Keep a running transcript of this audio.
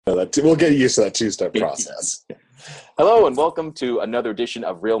We'll get used to that two-step process. Hello and welcome to another edition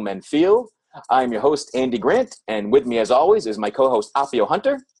of Real Men Feel. I'm your host, Andy Grant, and with me as always is my co-host, Appio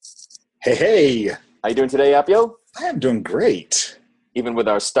Hunter. Hey. How you doing today, Appio? I am doing great. Even with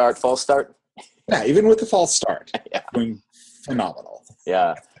our false start? Yeah, even with the false start. Yeah. Doing phenomenal.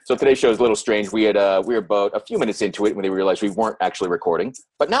 Yeah. So today's show is a little strange. We were about a few minutes into it when we realized we weren't actually recording,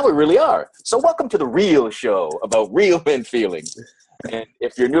 but now we really are. So welcome to the real show about real men feeling. And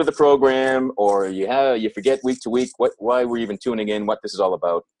if you're new to the program or you forget week to week why we're even tuning in, what this is all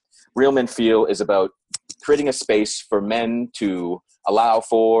about, Real Men Feel is about creating a space for men to allow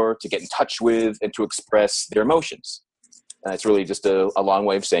for, to get in touch with, and to express their emotions. It's really just a long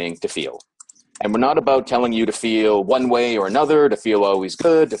way of saying to feel. And we're not about telling you to feel one way or another, to feel always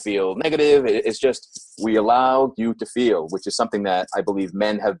good, to feel negative. It's just we allow you to feel, which is something that I believe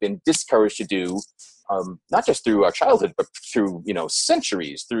men have been discouraged to do. Not just through our childhood, but through,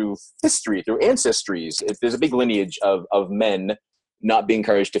 centuries, through history, through ancestries. There's a big lineage of men not being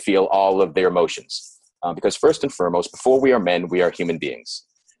encouraged to feel all of their emotions. Because first and foremost, before we are men, we are human beings.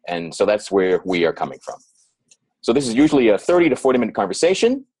 And so that's where we are coming from. So this is usually a 30 to 40-minute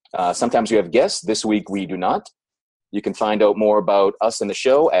conversation. Sometimes we have guests. This week we do not. You can find out more about us and the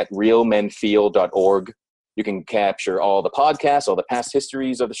show at realmenfeel.org. You can capture all the podcasts, all the past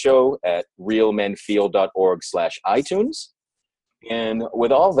histories of the show at realmenfeel.org/iTunes. And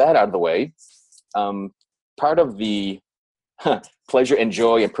with all that out of the way, part of the pleasure and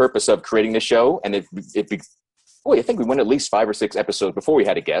joy and purpose of creating the show, and I think we went at least 5 or 6 episodes before we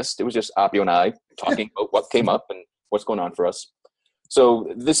had a guest. It was just Appio and I talking about what came up and what's going on for us. So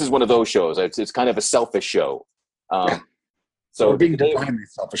this is one of those shows. It's kind of a selfish show. So we're being divinely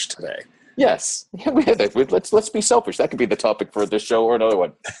selfish today. Yes. Let's be selfish. That could be the topic for this show or another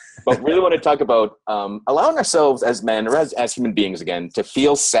one. But we really want to talk about allowing ourselves as men or as human beings again to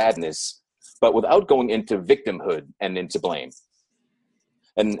feel sadness, but without going into victimhood and into blame.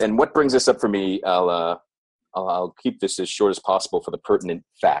 And what brings this up for me, I'll keep this as short as possible for the pertinent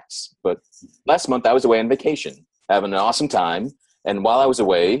facts. But last month I was away on vacation, having an awesome time. And while I was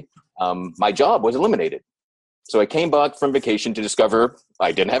away, my job was eliminated. So I came back from vacation to discover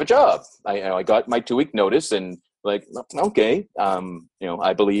I didn't have a job. I got my 2-week notice and okay,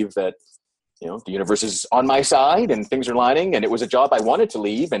 I believe that, the universe is on my side and things are lining. And it was a job I wanted to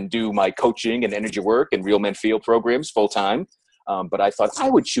leave and do my coaching and energy work and Real Men Feel programs full time. But I thought I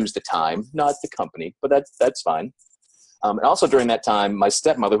would choose the time, not the company, but that's fine. And also during that time, my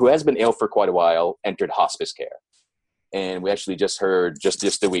stepmother, who has been ill for quite a while, entered hospice care. And we actually just heard just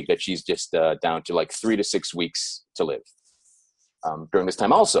the week that she's just down to 3 to 6 weeks to live. During this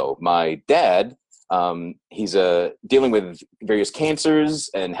time also, my dad, he's dealing with various cancers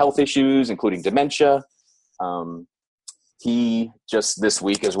and health issues, including dementia. He just this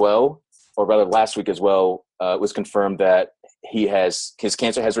week as well, or rather last week as well, it was confirmed that his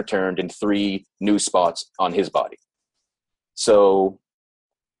cancer has returned in 3 new spots on his body. So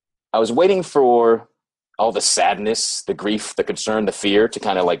I was waiting for all the sadness, the grief, the concern, the fear to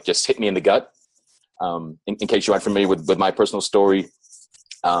kind of just hit me in the gut. In case you aren't familiar with my personal story,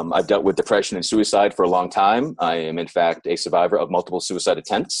 I've dealt with depression and suicide for a long time. I am, in fact, a survivor of multiple suicide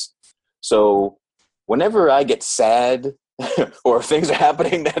attempts. So whenever I get sad or things are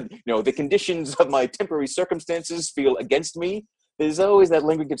happening that, the conditions of my temporary circumstances feel against me, there's always that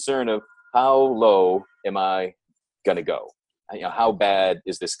lingering concern of how low am I going to go? How bad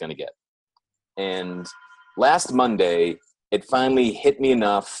is this going to get? And last Monday, it finally hit me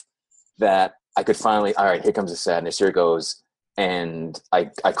enough that I could finally, all right, here comes the sadness, here it goes. And I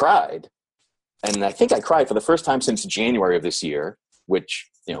cried. And I think I cried for the first time since January of this year, which,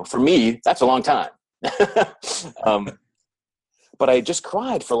 for me, that's a long time. But I just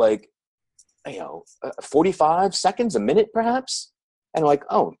cried for 45 seconds, a minute perhaps. And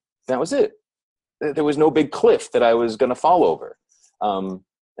oh, that was it. There was no big cliff that I was going to fall over.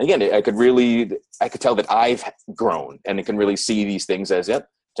 Again, I could tell that I've grown and I can really see these things as,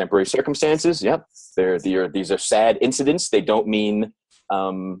 temporary circumstances. Yep. These are sad incidents. They don't mean,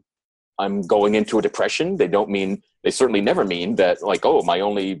 I'm going into a depression. They certainly never mean that my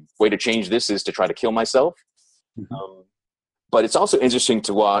only way to change this is to try to kill myself. Mm-hmm. But it's also interesting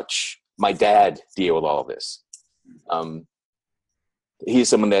to watch my dad deal with all of this. He's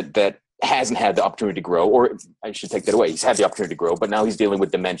someone that hasn't had the opportunity to grow, or I should take that away. He's had the opportunity to grow, but now he's dealing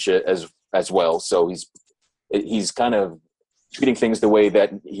with dementia as well. So he's kind of treating things the way that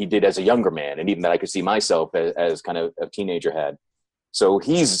he did as a younger man, and even that I could see myself as kind of a teenager had. So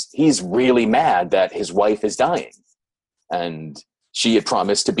he's really mad that his wife is dying, and she had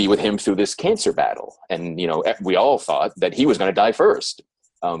promised to be with him through this cancer battle. And we all thought that he was going to die first.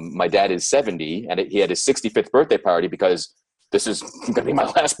 My dad is 70, and he had his 65th birthday party because this is going to be my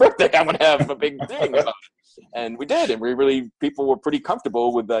last birthday. I'm going to have a big thing about it. And we did, and people were pretty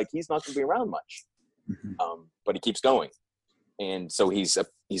comfortable with like, he's not going to be around much, but he keeps going. And so he's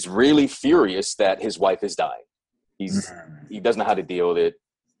really furious that his wife is dying. He doesn't know how to deal with it.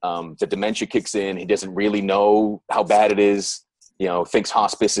 The dementia kicks in. He doesn't really know how bad it is. Thinks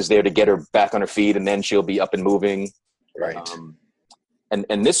hospice is there to get her back on her feet, and then she'll be up and moving. Right.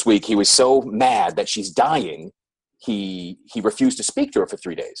 And this week he was so mad that she's dying, he refused to speak to her for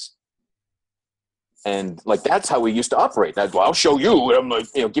 3 days. And like, that's how we used to operate. Well, I'll show you. And I'm like,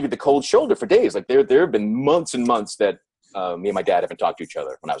 give you the cold shoulder for days. Like there have been months and months that me and my dad haven't talked to each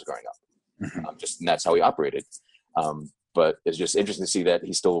other when I was growing up. And that's how we operated. But it's just interesting to see that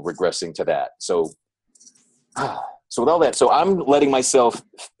he's still regressing to that. So with all that, so I'm letting myself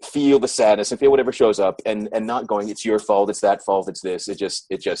feel the sadness and feel whatever shows up, and not going, it's your fault, it's that fault, it's this. It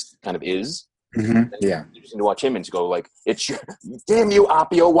just kind of is. Yeah. Interesting to watch him and to go like, damn you,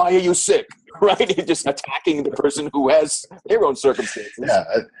 Appio, why are you sick? Right? Just attacking the person who has their own circumstances.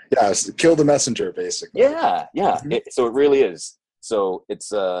 Yeah. Kill the messenger, basically. Yeah. So it really is. So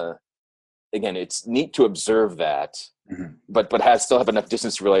it's again, it's neat to observe that, but still have enough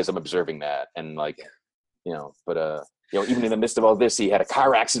distance to realize I'm observing that, and like, even in the midst of all this, he had a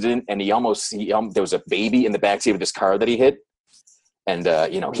car accident, and there was a baby in the backseat of this car that he hit. And,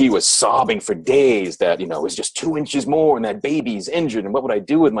 he was sobbing for days that, it was just 2 inches more and that baby's injured. And what would I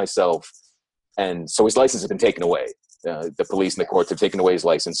do with myself? And so his license has been taken away. The police and the courts have taken away his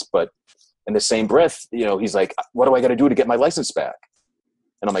license. But in the same breath, he's like, what do I got to do to get my license back?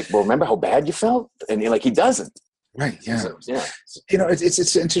 And I'm like, well, remember how bad you felt? And he doesn't. Right. Yeah. So, yeah.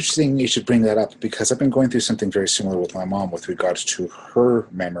 It's interesting you should bring that up, because I've been going through something very similar with my mom with regards to her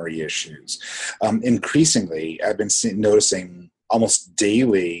memory issues. Increasingly, I've been noticing almost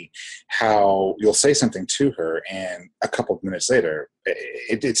daily how you'll say something to her, and a couple of minutes later,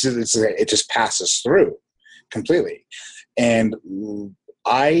 it just passes through completely. And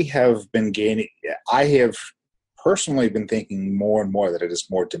I have personally been thinking more and more that it is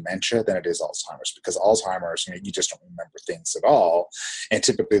more dementia than it is Alzheimer's, because Alzheimer's, you just don't remember things at all. And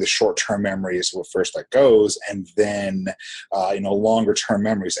typically the short-term memory is what first that goes, and then, longer-term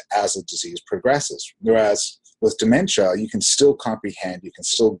memories as the disease progresses. Whereas with dementia, you can still comprehend, you can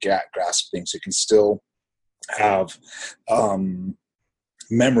still grasp things, you can still have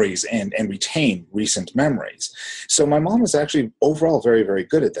memories and retain recent memories. So my mom is actually overall very, very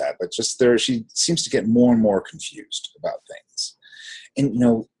good at that, but she seems to get more and more confused about things.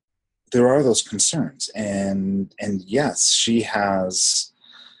 And, there are those concerns. And yes, she has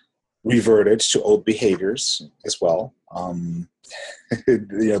reverted to old behaviors as well.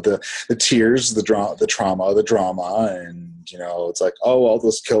 The tears, the trauma, the drama, and, it's like, oh, I'll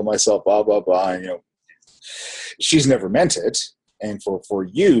just kill myself, blah, blah, blah. And, she's never meant it. And for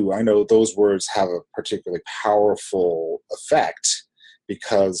you, I know those words have a particularly powerful effect,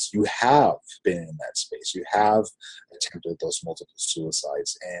 because you have been in that space. You have attempted those multiple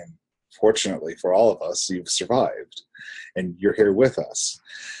suicides. And fortunately for all of us, you've survived. And you're here with us.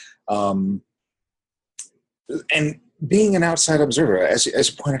 And being an outside observer, as you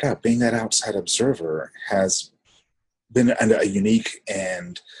pointed out, being that outside observer has been a unique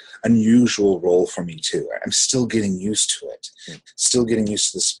and unusual role for me too. I'm still getting used to it. Still getting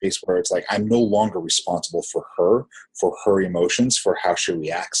used to the space where it's like I'm no longer responsible for her emotions, for how she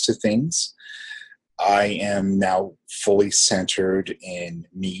reacts to things. I am now fully centered in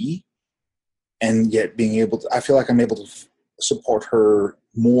me, and yet I feel like I'm able to support her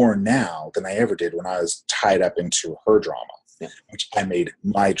more now than I ever did when I was tied up into her drama, which I made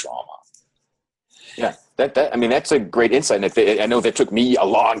my drama. Yeah, that's a great insight. And I know that took me a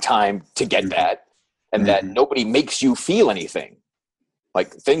long time to get that, and that nobody makes you feel anything.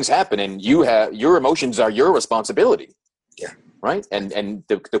 Like, things happen, and your emotions are your responsibility. Yeah. Right. And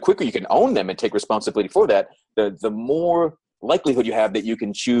the quicker you can own them and take responsibility for that, the more likelihood you have that you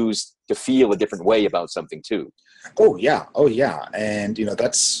can choose to feel a different way about something too. Oh yeah. And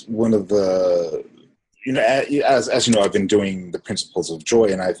that's one of the. As you know, I've been doing the principles of joy,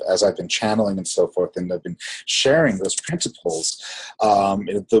 and as I've been channeling and so forth, and I've been sharing those principles. One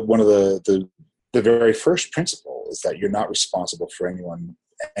of the very first principle is that you're not responsible for anyone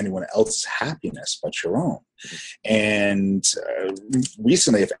else's happiness but your own. And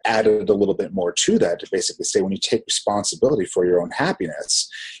recently, I've added a little bit more to that to basically say, when you take responsibility for your own happiness,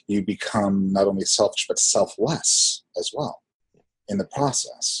 you become not only selfish but selfless as well in the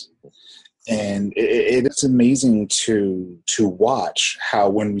process. And it is amazing to watch how,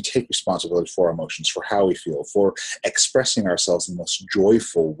 when we take responsibility for our emotions, for how we feel, for expressing ourselves in the most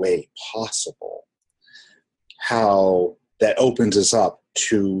joyful way possible, how that opens us up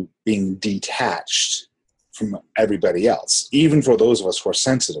to being detached from everybody else, even for those of us who are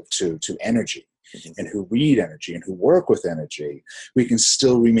sensitive to energy and who read energy and who work with energy. We can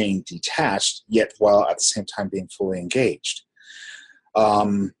still remain detached, yet while at the same time being fully engaged.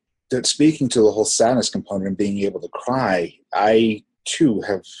 That speaking to the whole sadness component and being able to cry, I too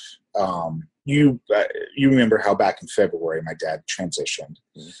have. You remember how back in February my dad transitioned.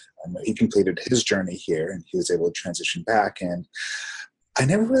 He completed his journey here, and he was able to transition back. And I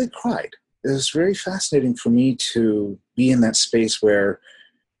never really cried. It was very fascinating for me to be in that space where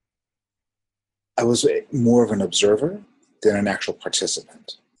I was more of an observer than an actual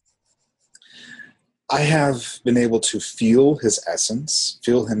participant. I have been able to feel his essence,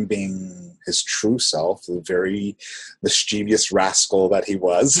 feel him being his true self, the very mischievous rascal that he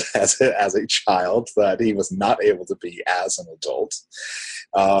was as a child, that he was not able to be as an adult.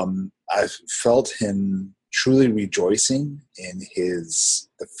 I've felt him truly rejoicing in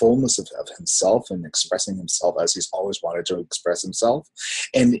the fullness of himself and expressing himself as he's always wanted to express himself.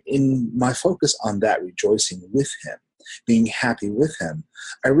 And in my focus on that rejoicing with him, being happy with him,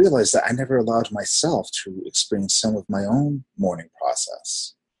 I realized that I never allowed myself to experience some of my own mourning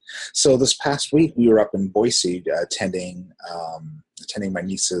process. So this past week, we were up in Boise attending my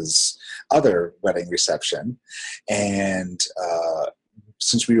niece's other wedding reception. And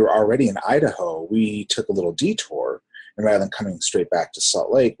since we were already in Idaho, we took a little detour. And rather than coming straight back to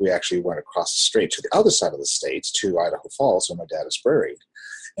Salt Lake, we actually went across the strait to the other side of the state, to Idaho Falls, where my dad is buried.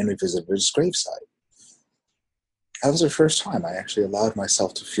 And we visited his gravesite. That was the first time I actually allowed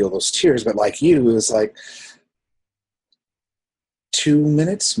myself to feel those tears. But like you, it was like 2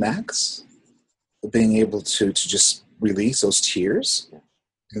 minutes max of being able to just release those tears.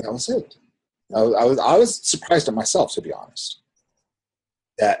 And that was it. I was surprised at myself, to be honest,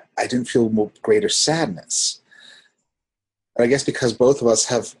 that I didn't feel greater sadness. But I guess because both of us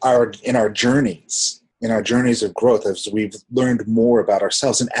have in our journeys of growth, as we've learned more about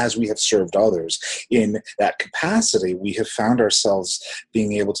ourselves and as we have served others in that capacity, we have found ourselves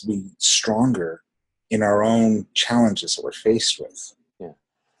being able to be stronger in our own challenges that we're faced with.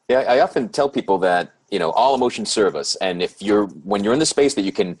 Yeah, I often tell people that, all emotions serve us. And when you're in the space that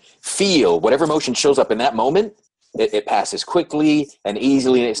you can feel whatever emotion shows up in that moment, it passes quickly and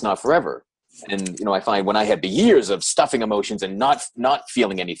easily, and it's not forever. And, I find when I had the years of stuffing emotions and not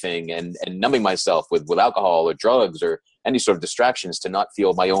feeling anything and numbing myself with alcohol or drugs or any sort of distractions to not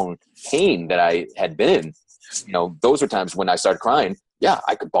feel my own pain that I had been in, those were times when I started crying. Yeah,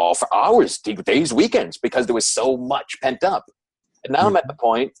 I could bawl for hours, days, weekends, because there was so much pent up. And now I'm at the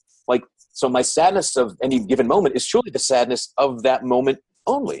point, so my sadness of any given moment is truly the sadness of that moment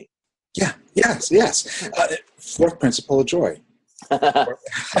only. Yeah, yes. Fourth principle of joy.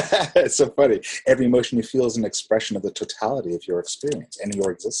 It's so funny. Every emotion you feel is an expression of the totality of your experience and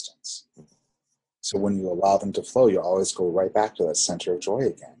your existence. So when you allow them to flow, you always go right back to that center of joy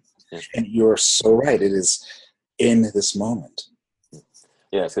again. And you're so right. It is in this moment.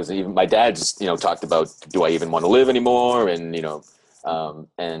 Yes, because even my dad's, talked about, do I even want to live anymore? And,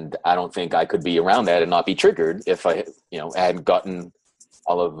 and I don't think I could be around that and not be triggered if I hadn't gotten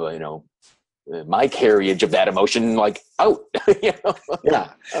all of, my carriage of that emotion out.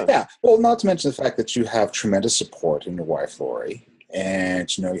 Yeah. Well, not to mention the fact that you have tremendous support in your wife, Lori,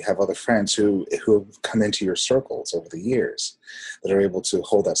 and you have other friends who have come into your circles over the years that are able to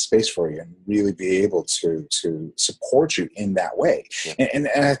hold that space for you and really be able to support you in that way. Yeah. And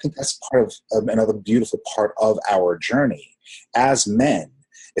I think that's part of another beautiful part of our journey as men,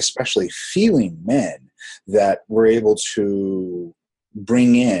 especially feeling men, that we're able to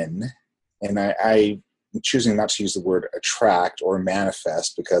bring in. And I'm choosing not to use the word attract or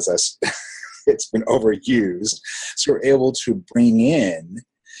manifest because it's been overused. So we're able to bring in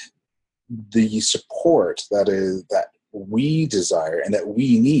the support that we desire and that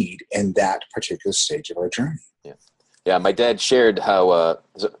we need in that particular stage of our journey. Yeah. My dad shared how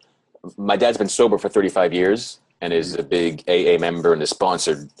my dad's been sober for 35 years and is a big AA member and has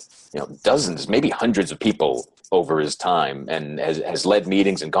sponsored dozens, maybe hundreds of people over his time, and has led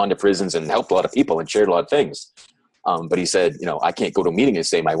meetings and gone to prisons and helped a lot of people and shared a lot of things. But he said, I can't go to a meeting and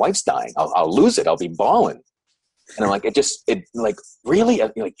say my wife's dying. I'll lose it. I'll be bawling. And I'm like, really?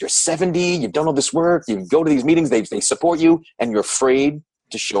 You're 70, you've done all this work, you go to these meetings, they support you, and you're afraid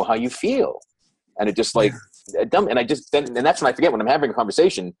to show how you feel. And it just dumb. And and that's when I forget when I'm having a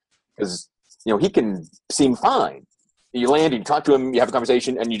conversation, because, he can seem fine. You land, you talk to him, you have a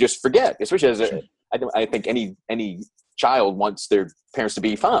conversation, and you just forget. Especially as Sure. I think any child wants their parents to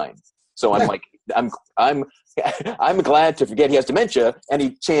be fine. So I'm Yeah. like, I'm I'm glad to forget he has dementia.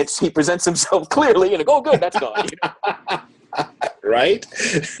 Any chance he presents himself clearly, and I go, oh, good, that's gone. You know? Right.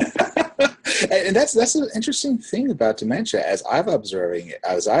 And that's an interesting thing about dementia, as I've observed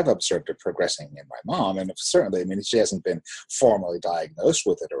it progressing in my mom. And certainly, I mean, she hasn't been formally diagnosed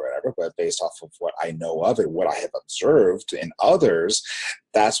with it or whatever, but based off of what I know of it, what I have observed in others,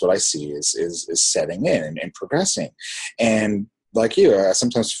 that's what I see is setting in and progressing. And like you, I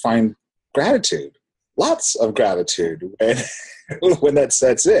sometimes find gratitude, lots of gratitude when that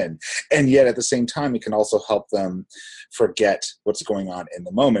sets in. And yet at the same time, it can also help them forget what's going on in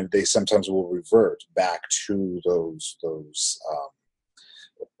the moment. They sometimes will revert back to those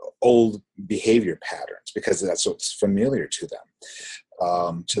old behavior patterns because that's what's familiar to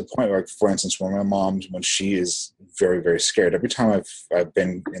them. To the point where, for instance, when she is very, very scared, every time I've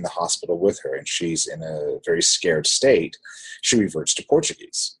been in the hospital with her and she's in a very scared state, she reverts to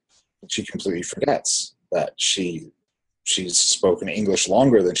Portuguese. She completely forgets that she's spoken English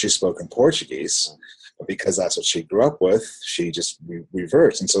longer than she's spoken Portuguese. But because that's what she grew up with, she just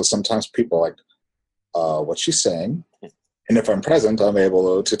reverts. And so sometimes people are like, what's she saying? And if I'm present, I'm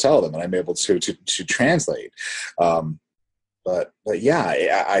able to tell them, and I'm able to translate. But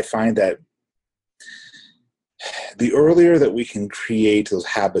yeah, I find that the earlier that we can create those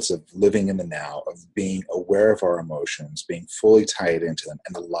habits of living in the now, of being aware of our emotions, being fully tied into them,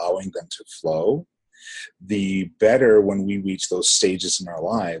 and allowing them to flow, the better when we reach those stages in our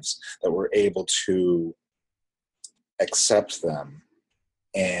lives that we're able to accept them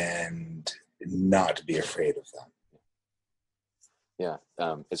and not be afraid of them. Yeah,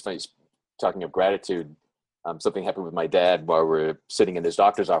 it's funny, talking of gratitude. Something happened with my dad while we're sitting in his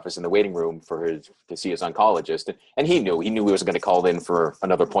doctor's office in the waiting room to see his oncologist, and he knew he was going to call in for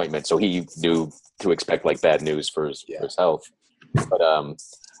another appointment, so he knew to expect like bad news for his health. But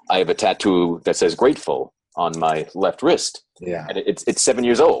I have a tattoo that says "grateful" on my left wrist. Yeah, and it's 7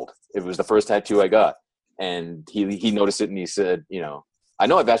 years old. It was the first tattoo I got, and he noticed it and he said, I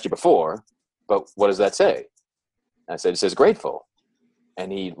know I've asked you before, but what does that say? And I said, it says "grateful." And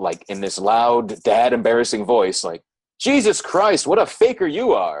he, like, in this loud, dad embarrassing voice, like, Jesus Christ, what a faker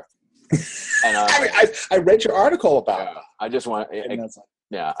you are. And I read your article about it. I just want,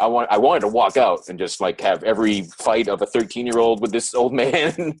 I wanted to walk out and just like have every fight of a 13-year-old with this old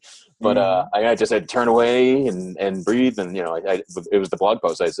man. But I just had to turn away and breathe. And, it was the blog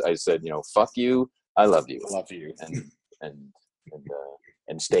post. I said, fuck you. I love you. I love you.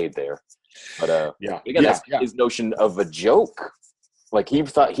 And stayed there. But again, that's his notion of a joke. Like he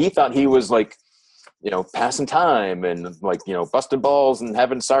thought he was like, passing time and like, busting balls and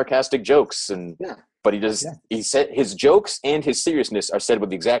having sarcastic jokes. But he said his jokes and his seriousness are said with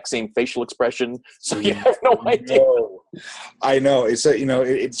the exact same facial expression. So you have no idea. I know.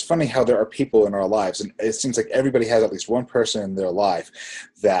 It's funny how there are people in our lives, and it seems like everybody has at least one person in their life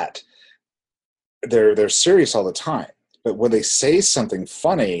that they're serious all the time. But when they say something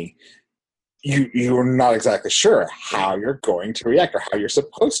funny, you're not exactly sure how you're going to react or how you're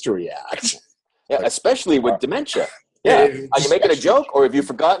supposed to react. Yeah, especially with dementia. Yeah, are you making a joke, or have you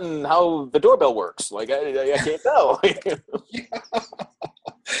forgotten how the doorbell works? Like I can't tell.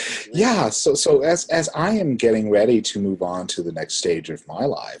 Yeah. So as I am getting ready to move on to the next stage of my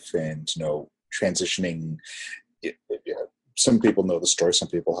life, and transitioning. Some people know the story, some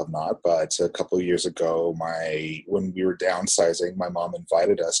people have not. But a couple of years ago, when we were downsizing, my mom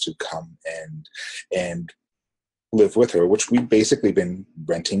invited us to come and live with her, which we've basically been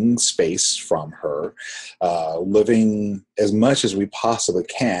renting space from her, living as much as we possibly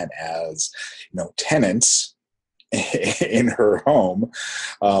can as tenants in her home,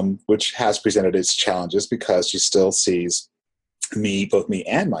 which has presented its challenges because she still sees both me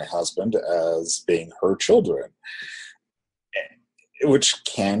and my husband, as being her children. Which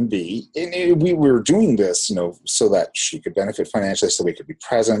can be, and we were doing this, so that she could benefit financially, so we could be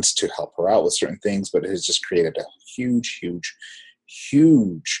present to help her out with certain things. But it has just created a huge, huge,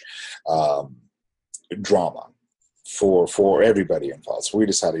 huge drama for everybody involved. So we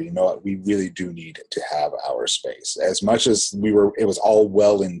decided, we really do need to have our space. As much as it was all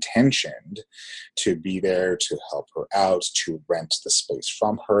well intentioned to be there to help her out, to rent the space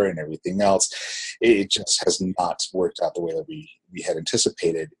from her and everything else, it just has not worked out the way that we had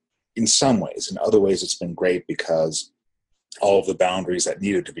anticipated in some ways. In other ways, it's been great because all of the boundaries that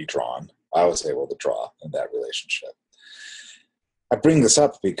needed to be drawn, I was able to draw in that relationship. I bring this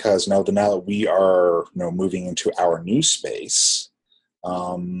up because now that we are moving into our new space,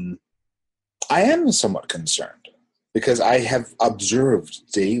 I am somewhat concerned because I have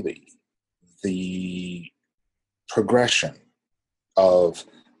observed daily the progression of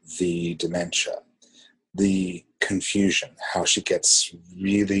the dementia, the confusion, how she gets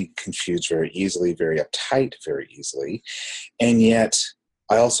really confused very easily, very uptight very easily. And yet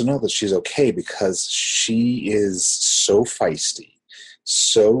I also know that she's okay because she is so feisty,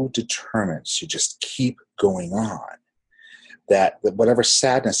 so determined to just keep going on, that whatever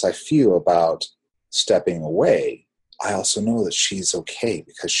sadness I feel about stepping away, I also know that she's okay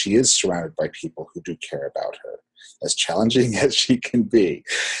because she is surrounded by people who do care about her. As challenging as she can be,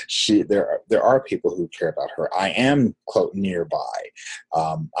 there are people who care about her. I am, quote, nearby.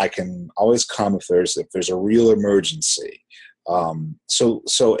 I can always come if there's a real emergency. And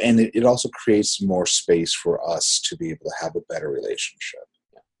it also creates more space for us to be able to have a better relationship.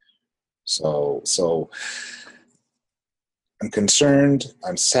 So I'm concerned,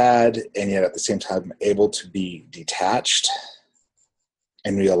 I'm sad, and yet at the same time I'm able to be detached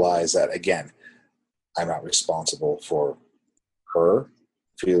and realize that, again, I'm not responsible for her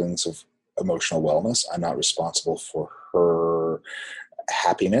feelings of emotional wellness. I'm not responsible for her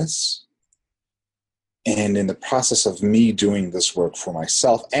happiness. And in the process of me doing this work for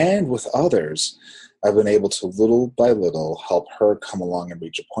myself and with others, I've been able to little by little help her come along and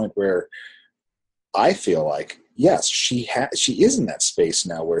reach a point where I feel like, yes, she is in that space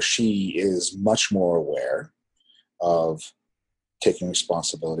now where she is much more aware of taking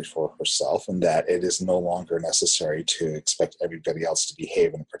responsibility for herself, and that it is no longer necessary to expect everybody else to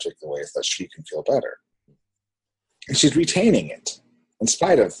behave in a particular way so that she can feel better. And she's retaining it in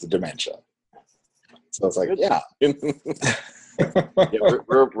spite of the dementia. So it's like, yeah.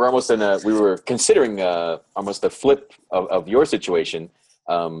 We're almost we were considering almost the flip of your situation.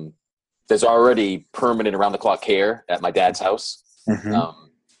 There's already permanent around the clock care at my dad's house.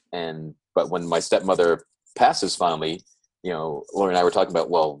 Mm-hmm. But when my stepmother passes finally, Lori and I were talking about,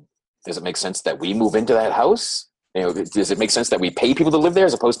 well, does it make sense that we move into that house? Does it make sense that we pay people to live there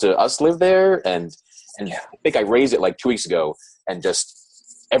as opposed to us live there? And I think I raised it like 2 weeks ago, and just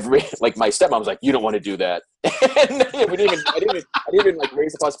my stepmom was like, you don't want to do that. And I didn't even like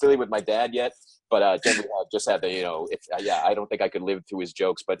raise the possibility with my dad yet. But Jen, we just had I don't think I could live through his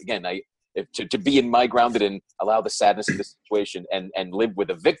jokes. But again, to be in my grounded and allow the sadness of the situation and live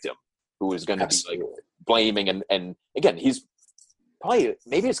with a victim who is going to be like blaming and again, he's probably,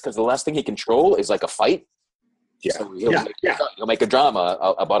 maybe it's because the last thing he control is like a fight. Yeah. So he'll make a drama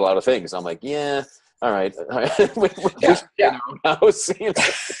about a lot of things. I'm like, yeah, all right. House, and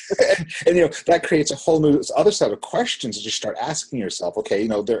that creates a whole new other set of questions that you start asking yourself. Okay,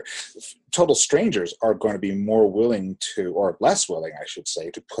 they're total strangers are going to be more willing to, or less willing, I should say,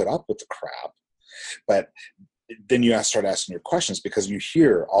 to put up with the crap. But then you start asking your questions because you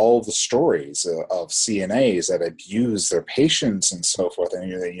hear all the stories of CNAs that abuse their patients and so forth, and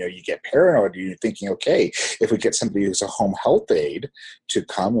you get paranoid. You're thinking, okay, if we get somebody who's a home health aide to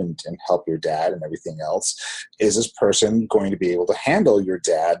come and help your dad and everything else, is this person going to be able to handle your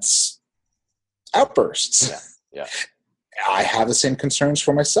dad's outbursts? Yeah. I have the same concerns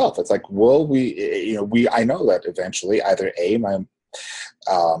for myself. It's like, will we? I know that eventually, either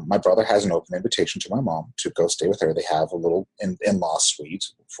my brother has an open invitation to my mom to go stay with her. They have a little in-law suite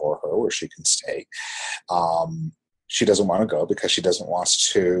for her where she can stay. She doesn't want to go because she doesn't want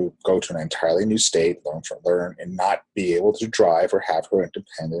to go to an entirely new state, learn and not be able to drive or have her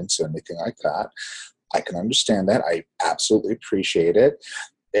independence or anything like that. I can understand that. I absolutely appreciate it.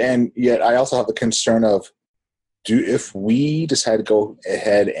 And yet I also have the concern of, if we decide to go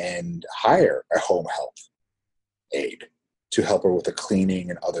ahead and hire a home health aide to help her with the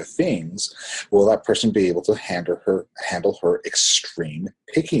cleaning and other things, will that person be able to handle her extreme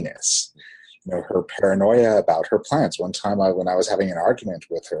pickiness? Her paranoia about her plants. One time when I was having an argument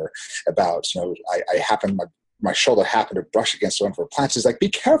with her about, my shoulder happened to brush against one of her plants. She's like, be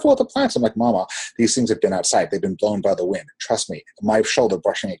careful with the plants. I'm like, Mama, these things have been outside. They've been blown by the wind. Trust me, my shoulder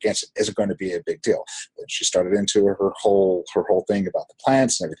brushing against it isn't going to be a big deal. But she started into her whole thing about the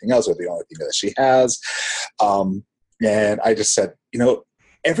plants and everything else, or the only thing that she has. And I just said,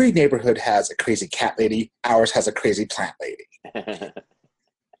 every neighborhood has a crazy cat lady. Ours has a crazy plant lady.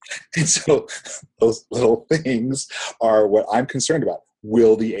 And so those little things are what I'm concerned about.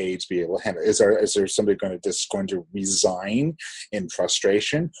 Will the aides be able to handle it? Is there somebody going to resign in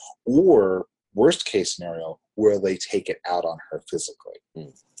frustration? Or worst case scenario, will they take it out on her physically?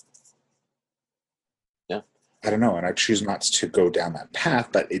 Yeah. I don't know. And I choose not to go down that path,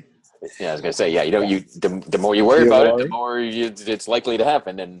 but it, I was gonna say, the more you worry about it, the more it's likely to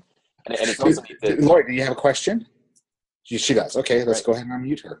happen, and it's also Lori, do you have a question? She does. Okay, let's go ahead and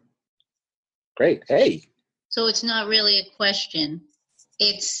unmute her. Great. Hey. So it's not really a question.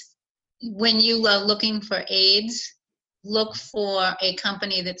 It's when you are looking for aids, look for a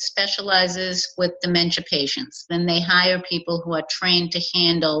company that specializes with dementia patients. Then they hire people who are trained to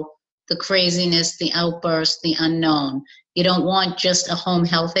handle the craziness, the outbursts, the unknown. You don't want just a home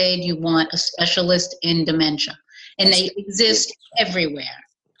health aide. You want a specialist in dementia. And they exist everywhere.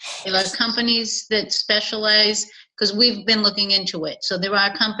 There are companies that specialize, because we've been looking into it. So there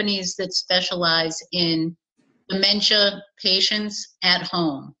are companies that specialize in dementia patients at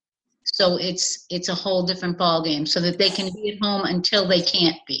home. So it's a whole different ballgame, so that they can be at home until they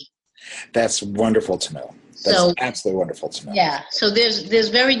can't be. That's wonderful to know. That's absolutely wonderful to know. Yeah. So there's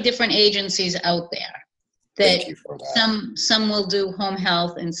very different agencies out there that, Thank you for that. Some will do home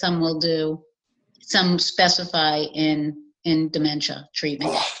health and some specify in dementia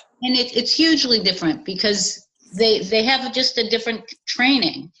treatment. And it's hugely different because they have just a different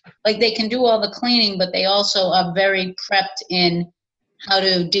training. Like they can do all the cleaning, but they also are very prepped in how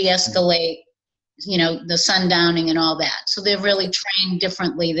to de-escalate, the sundowning and all that. So they're really trained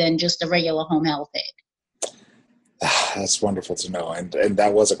differently than just a regular home health aide. That's wonderful to know. And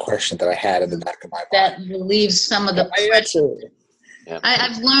that was a question that I had in the back of my mind. That relieves some of the pressure.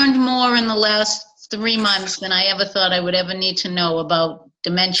 I've learned more in the last 3 months than I ever thought I would ever need to know about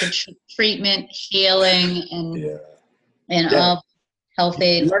dementia treatment, healing, and all health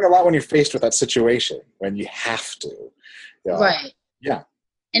aid. You learn a lot when you're faced with that situation, when you have to. Right. Yeah.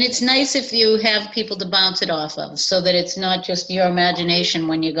 And it's nice if you have people to bounce it off of, so that it's not just your imagination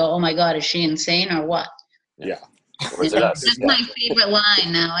when you go, oh my God, is she insane or what? Yeah. That's my favorite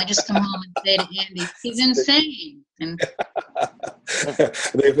line now. I just come home and say to Andy, he's insane. And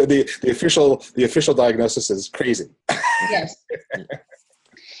the official diagnosis is crazy. Yes.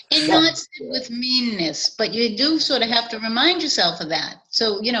 And not with meanness, but you do sort of have to remind yourself of that.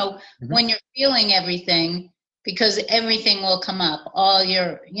 So, when you're feeling everything, because everything will come up, all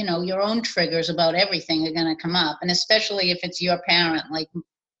your own triggers about everything are going to come up. And especially if it's your parent,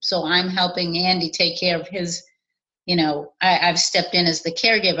 so I'm helping Andy take care of his, I've stepped in as the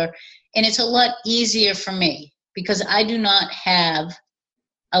caregiver, and it's a lot easier for me because I do not have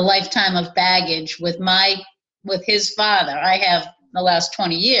a lifetime of baggage with his father. I have the last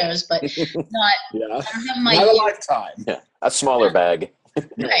 20 years, but not, I don't have my not a lifetime. Yeah, a smaller bag.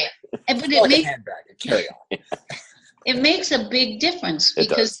 Right. But it makes a handbag and carry on. It makes a big difference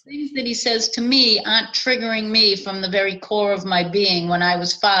because things that he says to me aren't triggering me from the very core of my being when I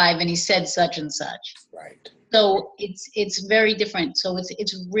was 5 and he said such and such. Right. So it's very different. So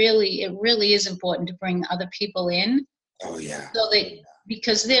it really is important to bring other people in. Oh yeah. So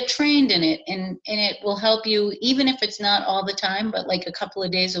because they're trained in it, and it will help you, even if it's not all the time, but like a couple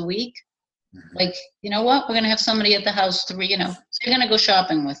of days a week. Mm-hmm. Like, you know what? We're going to have somebody at the house they're going to go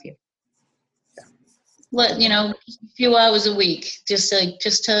shopping with you. Yeah. A few hours a week, just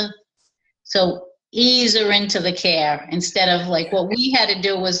to ease her into the care instead of what we had to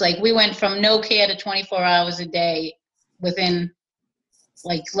do was we went from no care to 24 hours a day within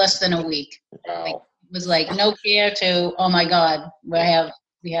less than a week. Wow. It was no care to, oh my God, we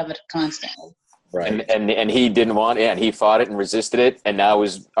have it constantly. Right. And he didn't want it, and he fought it and resisted it, and now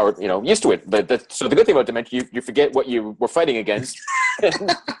is used to it. But so the good thing about dementia, you forget what you were fighting against.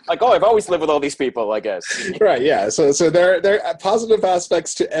 I've always lived with all these people, I guess. Right. Yeah. So there are positive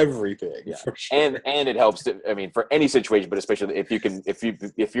aspects to everything. Yeah. For sure. And it helps for any situation, but especially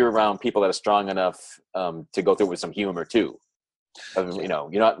if you're around people that are strong enough to go through it with some humor too. You're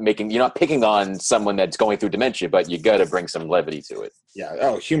not picking on someone that's going through dementia, but you got to bring some levity to it. Yeah.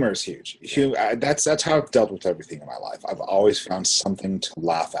 Oh, humor is huge. That's how I've dealt with everything in my life. I've always found something to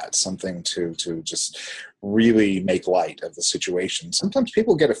laugh at, something to just really make light of the situation. Sometimes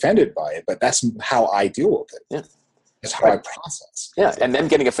people get offended by it, but that's how I deal with it. Yeah. That's how I process. Yeah. And them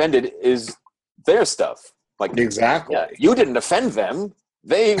getting offended is their stuff. Exactly. Yeah, you didn't offend them.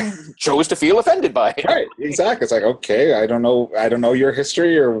 They chose to feel offended by it. Right, exactly. It's okay, I don't know your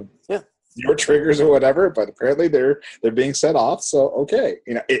history or your triggers or whatever, but apparently they're being set off. So okay,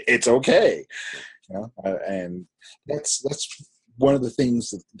 it's okay. And that's one of the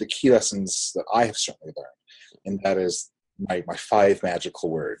things, the key lessons that I have certainly learned, and that is my 5 magical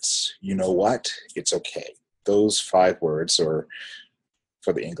words. You know what? It's okay. Those 5 words, or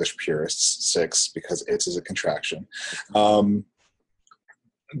for the English purists, 6, because it is a contraction.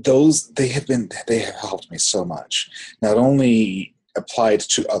 They have helped me so much. Not only applied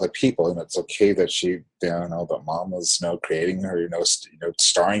to other people, and it's okay that that mom was creating her,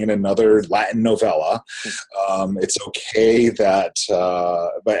 starring in another Latin novella. It's okay that,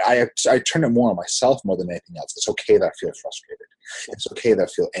 but I turn it more on myself more than anything else. It's okay that I feel frustrated. It's okay that I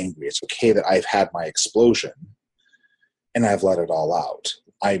feel angry. It's okay that I've had my explosion and I've let it all out.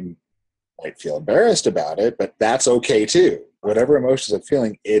 I might feel embarrassed about it, but that's okay too. Whatever emotions I'm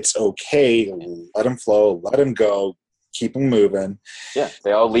feeling, it's okay. Let them flow, let them go, keep them moving. Yeah,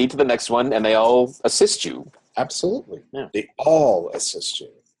 they all lead to the next one, and they all assist you. Absolutely. Yeah. They all assist you.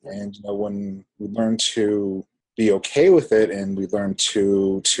 And when we learn to be okay with it, and we learn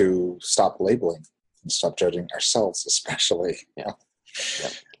to stop labeling and stop judging ourselves, especially. Yeah.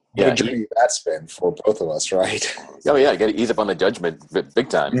 What a journey that's been for both of us, right? Oh yeah, you got to ease up on the judgment big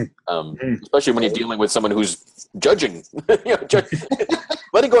time, especially when you're dealing with someone who's judging.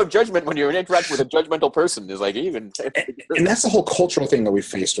 Letting go of judgment when you're interacting with a judgmental person is like even. And that's the whole cultural thing that we're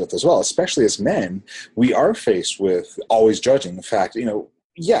faced with as well. Especially as men, we are faced with always judging. In fact,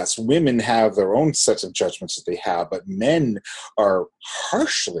 yes, women have their own sets of judgments that they have, but men are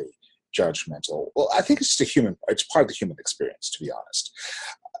harshly judgmental. Well, I think it's part of the human experience, to be honest.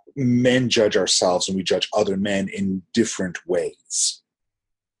 Men judge ourselves and we judge other men in different ways.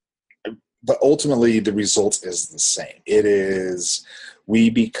 But ultimately, the result is the same. It is we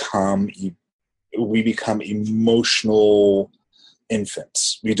become emotional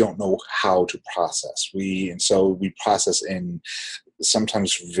infants. We don't know how to process. So we process in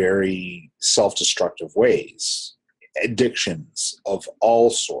sometimes very self-destructive ways. Addictions of all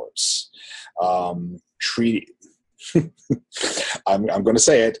sorts. I'm going to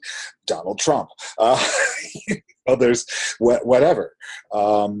say it, Donald Trump. There's whatever.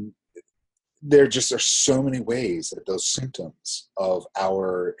 There just are so many ways that those symptoms of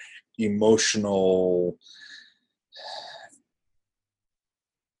our emotional,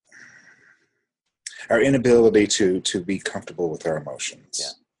 our inability to be comfortable with our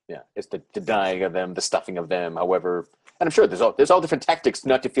emotions. Yeah. It's the denying of them, the stuffing of them. However, and I'm sure there's all different tactics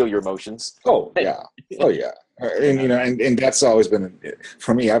not to feel your emotions. Oh yeah. And that's always been,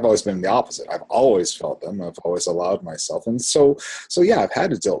 for me, I've always been the opposite. I've always felt them. I've always allowed myself. And so yeah, I've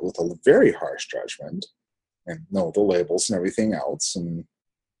had to deal with a very harsh judgment and know the labels and everything else. And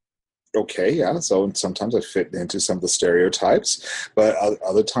okay, yeah. So sometimes I fit into some of the stereotypes, but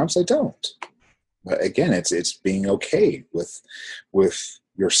other times I don't. But again, it's being okay with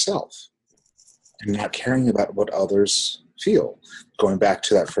yourself and not caring about what others feel. Going back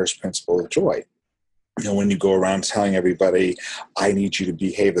to that first principle of joy. When you go around telling everybody, I need you to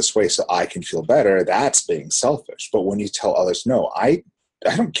behave this way so I can feel better, that's being selfish. But when you tell others, no, I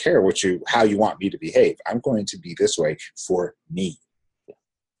don't care how you want me to behave. I'm going to be this way for me.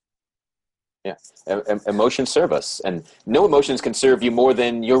 Yeah. Emotions serve us, and no emotions can serve you more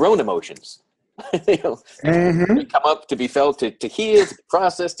than your own emotions. They come up to be felt, to heal, to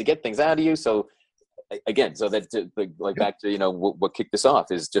process, to get things out of you. So again, back to what kicked this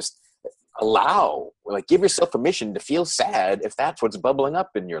off is just give yourself permission to feel sad if that's what's bubbling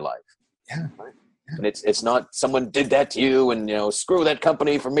up in your life. Yeah. Right? Yeah. And it's not someone did that to you and screw that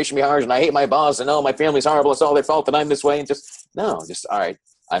company for making me hard and I hate my boss and my family's horrible, it's all their fault and I'm this way, and just all right,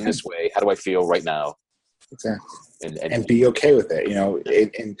 I'm this way, how do I feel right now? Exactly. And be okay with it.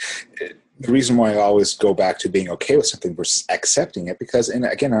 And the reason why I always go back to being okay with something versus accepting it, because in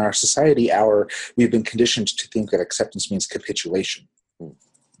our society, we've been conditioned to think that acceptance means capitulation.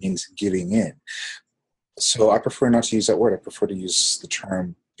 Means giving in. So I prefer not to use that word. I prefer to use the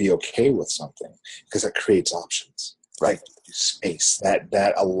term be okay with something, because that creates options, right? Space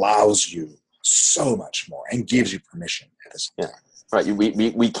that allows you so much more and gives you permission at the same time. Right.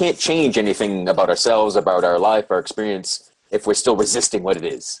 We can't change anything about ourselves, about our life, our experience, if we're still resisting what it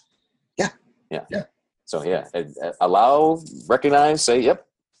is. Yeah. So recognize, say, yep,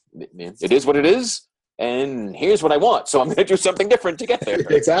 it is what it is. And here's what I want. So I'm going to do something different to get there.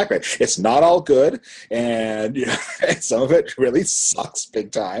 Exactly. It's not all good. And some of it really sucks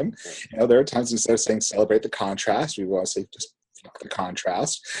big time. There are times instead of saying celebrate the contrast, we want to say just fuck the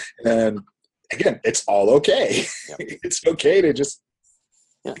contrast. And again, it's all okay. Yeah. It's okay to just.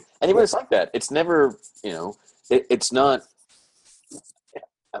 Yeah. And even it's like that. It's never, it's not.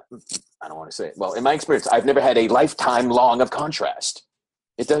 I don't want to say it. Well, in my experience, I've never had a lifetime long of contrast.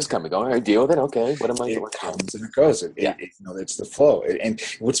 It does come and go. All right, deal with it. Okay, what am I doing? It comes and it goes. It's the flow. And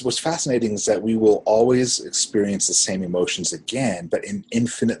what's fascinating is that we will always experience the same emotions again, but in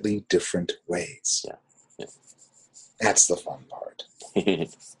infinitely different ways. Yeah. That's the fun part.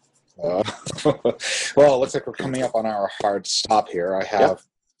 Well, it looks like we're coming up on our hard stop here. I have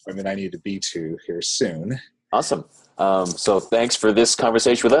women I need to be to here soon. Awesome. So thanks for this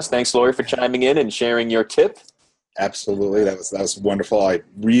conversation with us. Thanks, Lori, for chiming in and sharing your tip. Absolutely. That was wonderful. I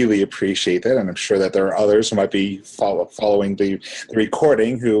really appreciate that. And I'm sure that there are others who might be following the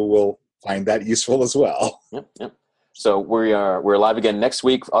recording who will find that useful as well. Yep. So we're live again next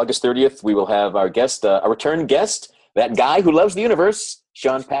week, August 30th. We will have our guest, a return guest, that guy who loves the universe,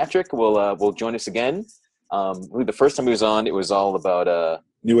 Sean Patrick, will join us again. The first time he was on, it was all about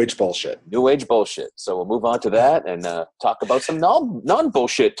New Age bullshit. New Age bullshit. So we'll move on to that and talk about some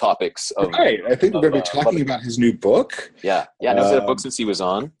non-bullshit topics. Right. I think we're going to be talking about his new book. Yeah. Yeah. He's had a book since he was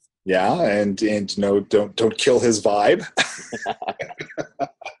on. Yeah. And no, don't kill his vibe.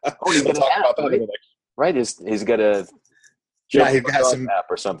 He's got an app, right? He's got a he got some app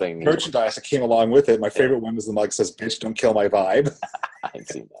or something. Merchandise that came along with it. My favorite one was the mug that says, "Bitch, don't kill my vibe." I ain't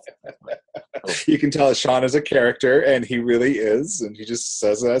seen that. You can tell Sean is a character, and he really is, and he just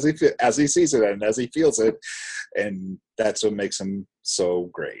says it as he sees it and as he feels it, and that's what makes him so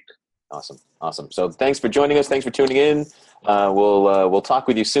great. Awesome. So thanks for joining us. Thanks for tuning in. We'll talk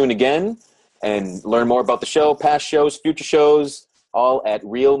with you soon again, and learn more about the show, past shows, future shows, all at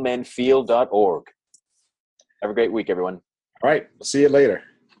realmenfeel.org. Have a great week, everyone. All right. We'll see you later.